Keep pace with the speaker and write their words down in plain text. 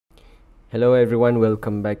Hello everyone,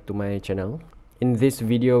 welcome back to my channel. In this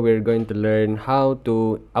video, we're going to learn how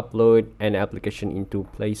to upload an application into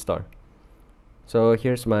Play Store. So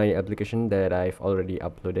here's my application that I've already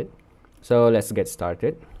uploaded. So let's get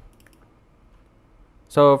started.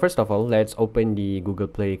 So first of all, let's open the Google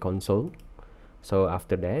Play console. So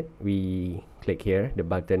after that, we click here, the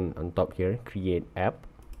button on top here, create app.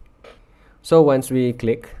 So once we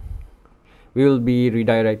click, we will be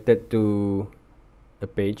redirected to the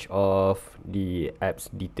page of the app's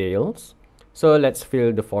details. So let's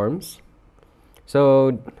fill the forms.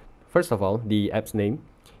 So first of all, the app's name.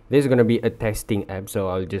 This is gonna be a testing app, so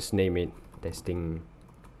I'll just name it testing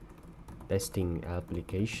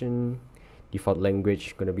application. Default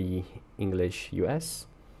language gonna be English US.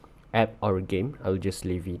 App or game, I'll just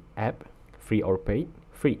leave it app. Free or paid,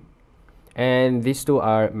 free. And these two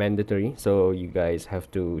are mandatory, so you guys have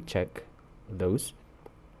to check those.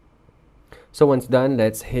 So once done,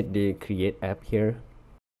 let's hit the create app here.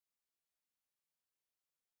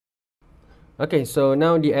 Okay, so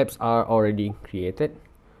now the apps are already created.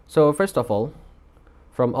 So first of all,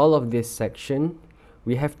 from all of this section,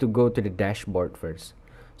 we have to go to the dashboard first.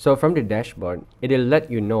 So from the dashboard, it'll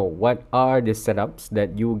let you know what are the setups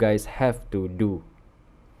that you guys have to do.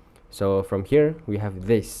 So from here, we have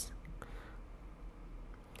this.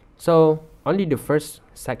 So only the first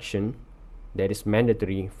section that is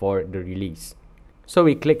mandatory for the release. So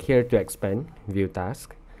we click here to expand, view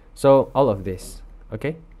task. So all of this,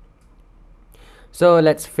 okay? So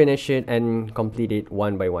let's finish it and complete it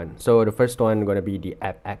one by one. So the first one gonna be the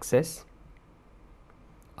app access.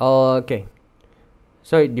 Okay,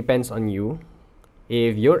 so it depends on you.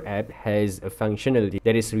 If your app has a functionality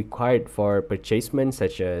that is required for purchasement,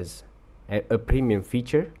 such as a premium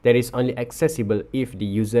feature that is only accessible if the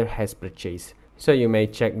user has purchased, so you may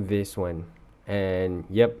check this one. And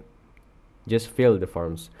yep, just fill the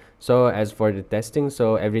forms. So as for the testing,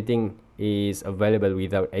 so everything is available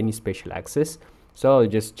without any special access. So I'll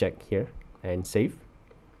just check here and save.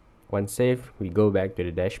 Once saved, we go back to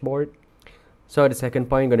the dashboard. So the second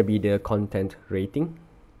point gonna be the content rating.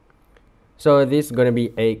 So this is gonna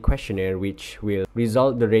be a questionnaire which will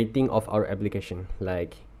result the rating of our application,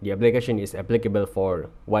 like the application is applicable for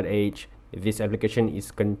what age, if this application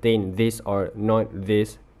is contain this or not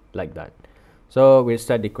this, like that. So we'll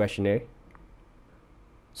start the questionnaire.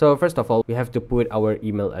 So first of all, we have to put our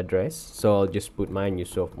email address. So I'll just put mine,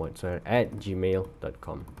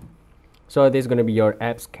 yusufmonser@gmail.com. So this is gonna be your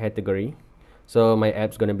apps category. So my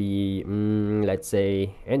app's gonna be let's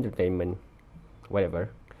say entertainment,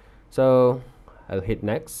 whatever. So I'll hit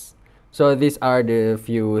next. So these are the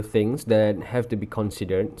few things that have to be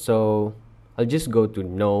considered. So I'll just go to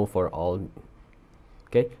no for all.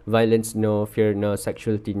 Okay, violence, no. Fear, no.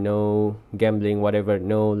 Sexuality, no. Gambling, whatever,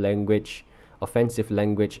 no. Language, offensive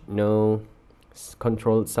language, no.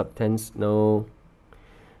 Controlled substance, no.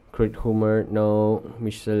 Crude humor, no.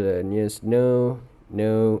 Miscellaneous, no.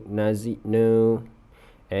 No. Nazi, no.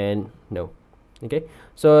 And no. Okay,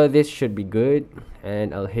 so this should be good,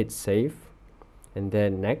 and I'll hit save, and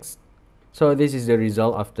then next. So this is the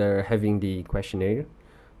result after having the questionnaire.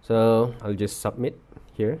 So I'll just submit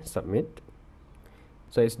here, submit.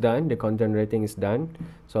 So it's done, the content rating is done.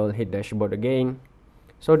 So I'll hit dashboard again.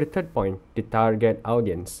 So the third point, the target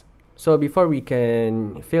audience. So before we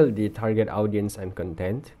can fill the target audience and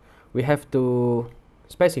content, we have to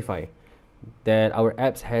specify that our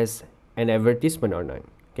apps has an advertisement or not.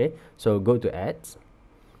 Okay, so go to ads.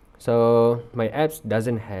 So my apps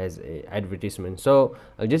doesn't has a advertisement, so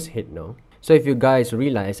I'll just hit no. So if you guys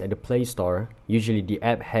realize at the Play Store, usually the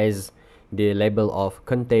app has the label of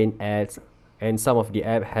contain ads, and some of the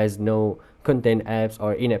app has no content apps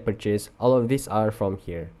or in-app purchase. All of these are from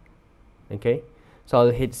here. Okay, so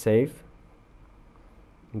I'll hit save,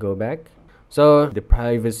 go back. So the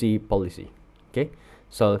privacy policy. Okay,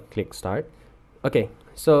 so I'll click start. Okay,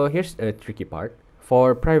 so here's a tricky part.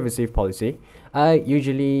 For privacy policy, I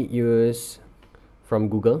usually use from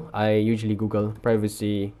Google. I usually Google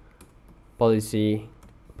privacy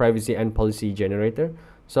and policy generator.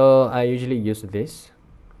 So I usually use this.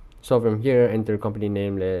 So from here, enter company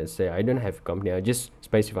name. Let's say I don't have company. I just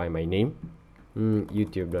specify my name,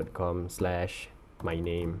 youtube.com/my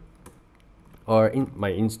name, or in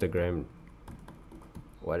my Instagram,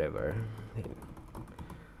 whatever.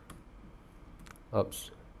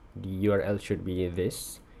 Oops, the URL should be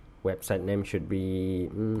this. Website name should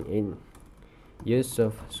be in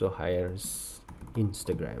Yusuf Sohair's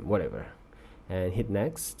Instagram, whatever, and hit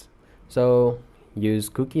next. So use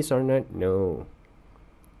cookies or not? No.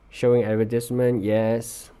 Showing advertisement,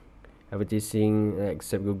 yes. Advertising,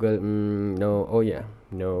 except Google, no. Oh yeah,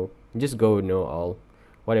 no. Just go no all.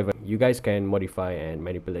 whatever. You guys can modify and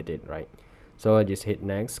manipulate it, right? So I just hit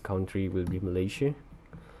next. Country will be Malaysia.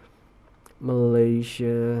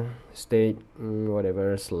 Malaysia, state,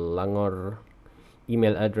 whatever, Selangor,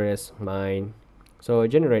 email address, mine. So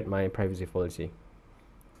generate my privacy policy.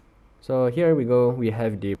 So here we go, we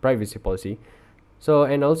have the privacy policy. So,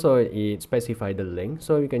 and also it specify the link,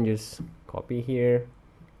 so you can just copy here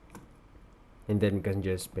and then you can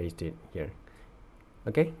just paste it here.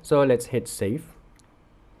 Okay, so let's hit save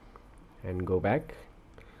and go back.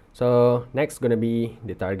 So next gonna be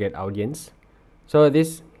the target audience. So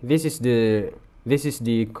this is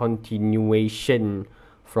the continuation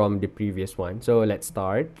from the previous one. So let's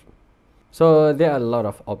start. So there are a lot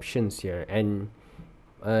of options here, and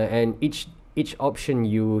each option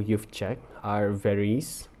you've checked are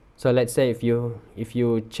varies. So let's say if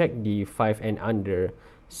you check the 5 and under,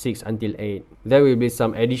 6 until 8, there will be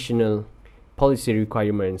some additional policy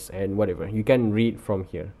requirements and whatever you can read from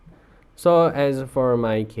here. So as for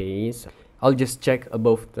my case, I'll just check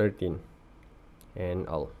above 13 and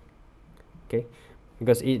all. Okay,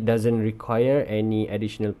 because it doesn't require any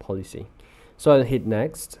additional policy. So I'll hit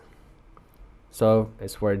next. So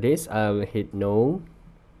as for this, I'll hit no,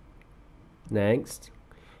 next,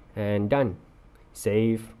 and done.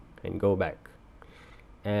 Save and go back.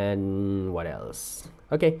 And what else?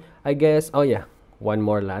 Okay, I guess, oh yeah, one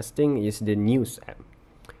more last thing is the news app.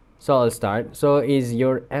 So I'll start. So is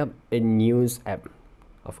your app a news app?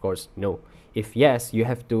 Of course, no. If yes, you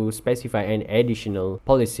have to specify an additional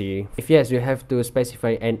policy. If yes, you have to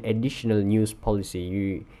specify an additional news policy.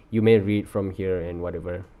 You may read from here and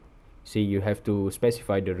whatever. See, you have to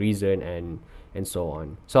specify the reason and so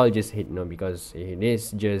on. So I'll just hit no because it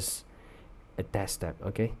is just a test app.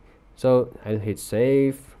 Okay, so I'll hit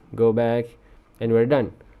save, go back, and we're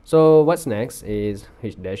done. So what's next is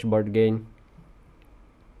hit dashboard again.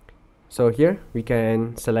 So here we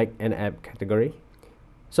can select an app category.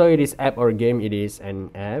 So it is app or game. It is an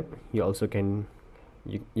app. You also can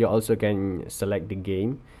select the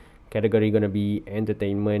game category. Gonna be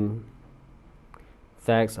entertainment.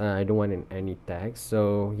 Tags, I don't want any tags.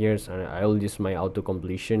 So here's I'll use my auto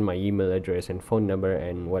completion, my email address and phone number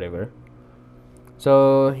and whatever.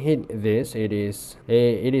 So hit this. It is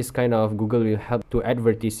kind of Google will help to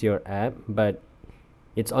advertise your app, but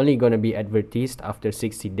it's only gonna be advertised after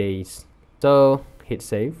 60 days. So hit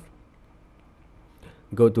save,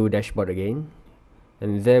 go to dashboard again,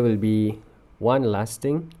 and there will be one last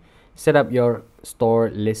thing, set up your store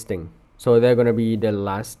listing. So they're gonna be the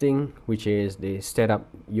last thing, which is the set up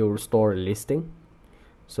your store listing.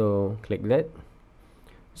 So click that.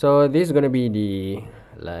 So this is gonna be the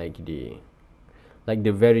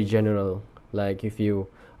very general, like if you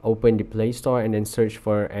open the Play Store and then search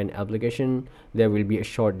for an application, there will be a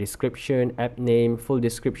short description, app name, full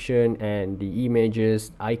description, and the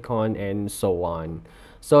images, icon, and so on.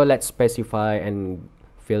 So let's specify and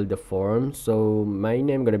fill the form. So my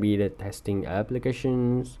name gonna be the testing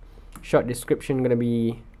applications. Short description gonna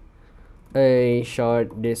be a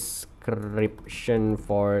short description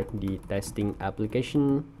for the testing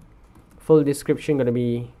application. Full description gonna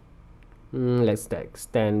be let's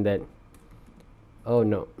extend that. Oh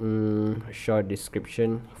no, short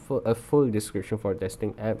description, a full description for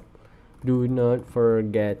testing app. Do not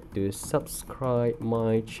forget to subscribe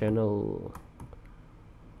my channel.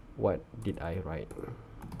 What did I write?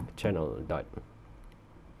 Channel dot.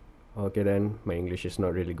 Okay then, my English is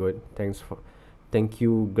not really good. Thank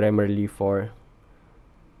you Grammarly for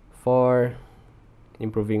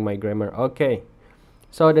improving my grammar. Okay,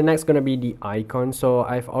 so the next gonna be the icon. So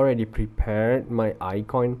I've already prepared my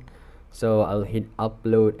icon, so I'll hit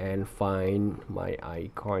upload and find my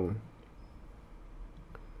icon.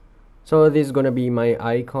 So this is gonna be my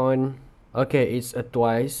icon. Okay, it's a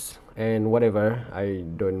twice and whatever, I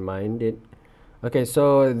don't mind it. Okay,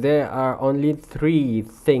 so there are only 3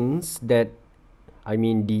 things that, I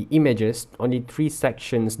mean the images, only 3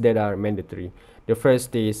 sections that are mandatory. The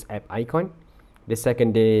first is app icon, the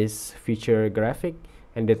second is feature graphic,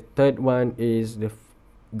 and the third one is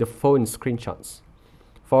the phone screenshots.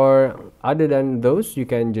 For other than those, you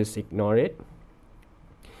can just ignore it.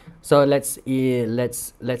 So let's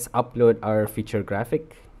upload our feature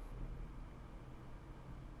graphic.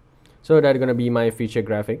 So that's gonna be my feature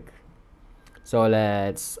graphic. So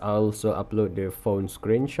let's also upload the phone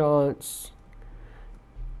screenshots.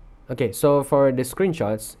 Okay, so for the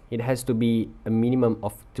screenshots, it has to be a minimum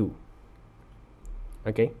of 2.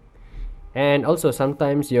 Okay, and also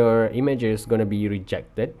sometimes your image is gonna be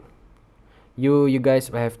rejected. You guys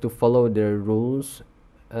have to follow the rules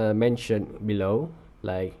mentioned below.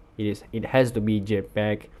 Like it has to be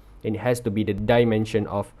JPEG, and it has to be the dimension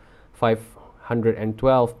of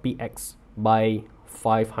 512px by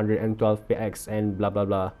 512px and blah blah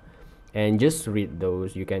blah, and just read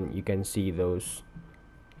those. You can see those.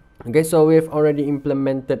 Okay, so we've already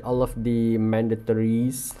implemented all of the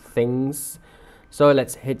mandatory things, so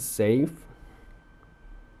let's hit save.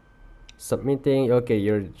 Submitting. Okay,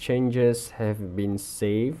 your changes have been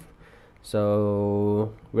saved,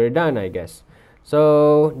 so we're done, I guess.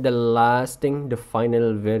 So the last thing, the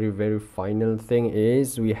final, very final thing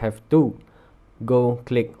is we have to go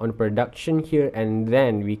click on production here, and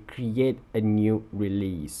then we create a new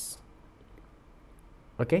release.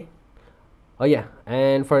 Okay. Oh yeah,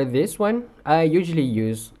 and for this one I usually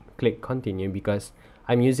use click continue because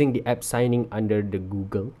I'm using the app signing under the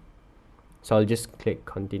Google, so I'll just click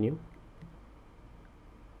continue.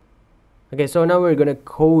 Okay, so now we're gonna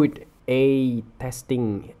code a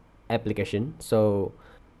testing application. So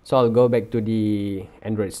I'll go back to the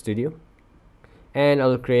Android Studio and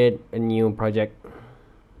I'll create a new project,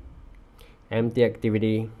 empty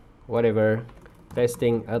activity, whatever,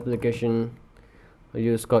 testing application. I'll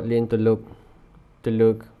use Kotlin to look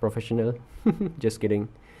professional. Just kidding.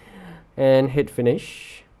 And hit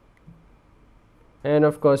finish. And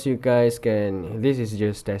of course you guys can, this is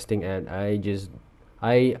just testing, and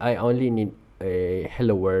I only need a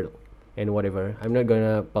hello world and whatever. I'm not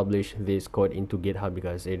gonna publish this code into GitHub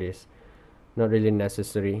because it is not really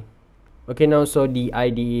necessary. Okay, now so the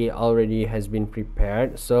IDE already has been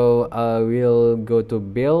prepared, so we'll go to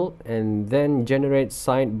build and then generate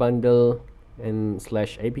site bundle and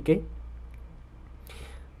 /apk.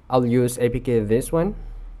 I'll use apk this one.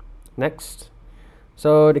 Next,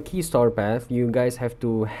 so the Keystore path, you guys have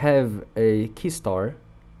to have a Keystore.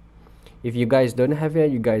 If you guys don't have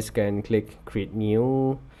it, you guys can click create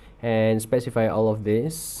new and specify all of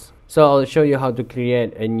this. So I'll show you how to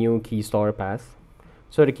create a new Keystore path.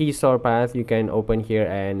 So the Keystore path, you can open here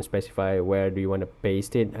and specify where do you want to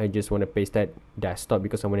paste it. I just want to paste that desktop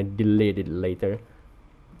because I want to delete it later.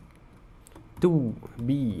 To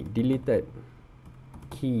be deleted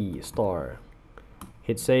Keystore.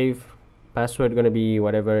 Hit save. Password gonna be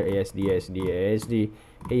whatever, ASD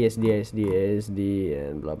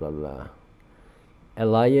and blah blah blah.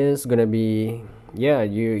 Alias gonna be, yeah,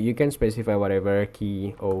 you can specify whatever,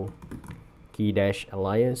 key dash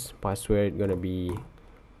alias. Password gonna be,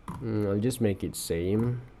 I'll just make it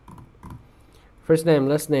same. First name,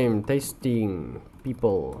 last name, testing,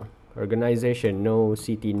 people, organization, no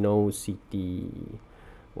city,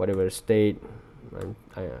 whatever, state,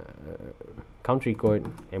 country code,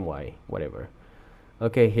 MY, whatever.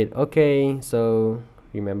 Okay, hit OK. So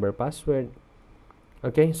remember password.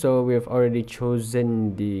 Okay, so we've already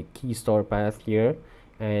chosen the Keystore path here,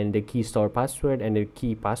 and the Keystore password and the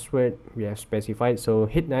key password we have specified. So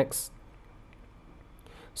hit next.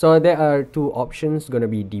 So there are two options, gonna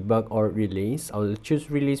be debug or release. I'll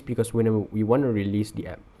choose release because we want to release the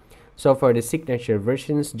app. So for the signature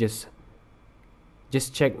versions, just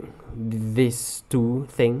check these two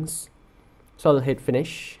things. So I'll hit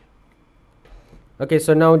finish. Okay,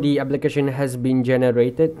 so now the application has been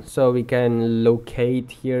generated, so we can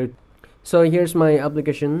locate here. So here's my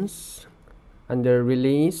applications under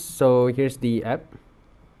release. So here's the app.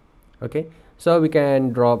 Okay, so we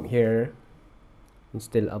can drop here. It's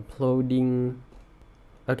still uploading.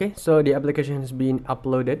 Okay, so the application has been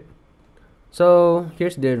uploaded. So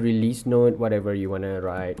here's the release note, whatever you want to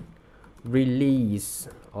write. Release,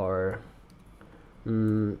 or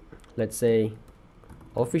let's say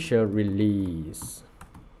official release.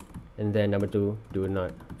 And then number 2, do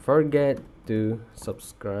not forget to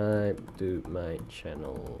subscribe to my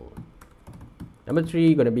channel. Number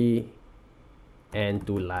 3 gonna be, and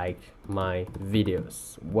to like my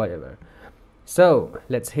videos, whatever. So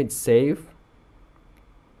let's hit save.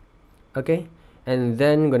 Okay, and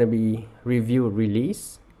then gonna be review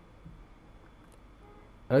release.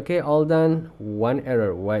 Okay, all done. One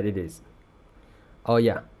error. What it is? Oh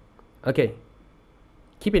yeah. Okay,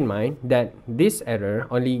 keep in mind that this error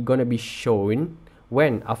only gonna be shown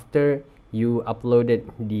when after you uploaded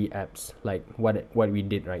the apps, like what we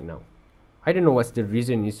did right now. I don't know what's the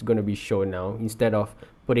reason it's gonna be shown now instead of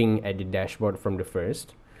putting at the dashboard from the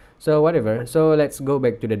first. So whatever. So let's go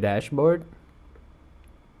back to the dashboard.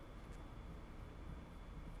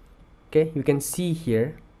 Okay, you can see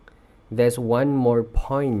here there's one more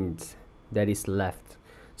point that is left.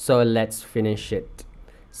 So let's finish it.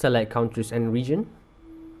 Select countries and region.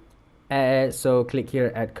 So click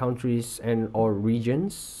here at countries and or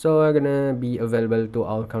regions. So are gonna be available to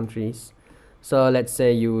all countries. So let's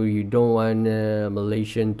say you don't want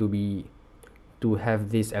Malaysian to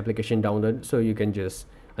have this application downloaded, so you can just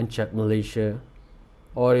uncheck Malaysia.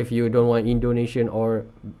 Or if you don't want Indonesian or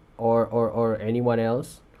or anyone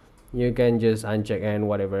else, you can just uncheck and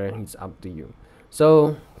whatever, it's up to you.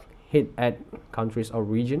 So hit add countries or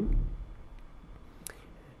region,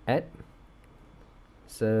 add.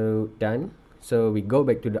 So done. So we go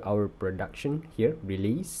back to our production here,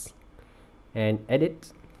 release, and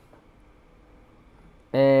edit,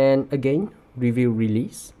 and again review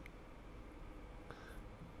release,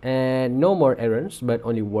 and no more errors but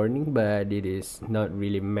only warning, but it is not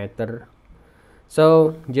really matter.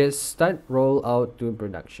 So just start roll out to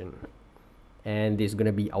production, and this is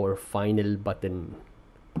gonna be our final button.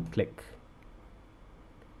 Click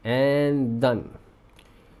and done.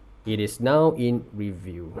 It is now in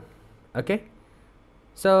review. Okay,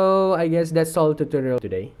 so I guess that's all tutorial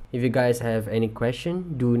today. If you guys have any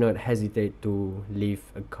question, do not hesitate to leave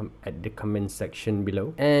at the comment section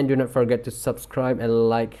below, and do not forget to subscribe and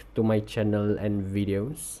like to my channel and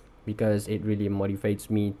videos, because it really motivates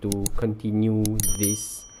me to continue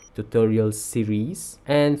this tutorial series.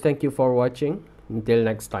 And thank you for watching. Until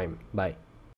next time, bye.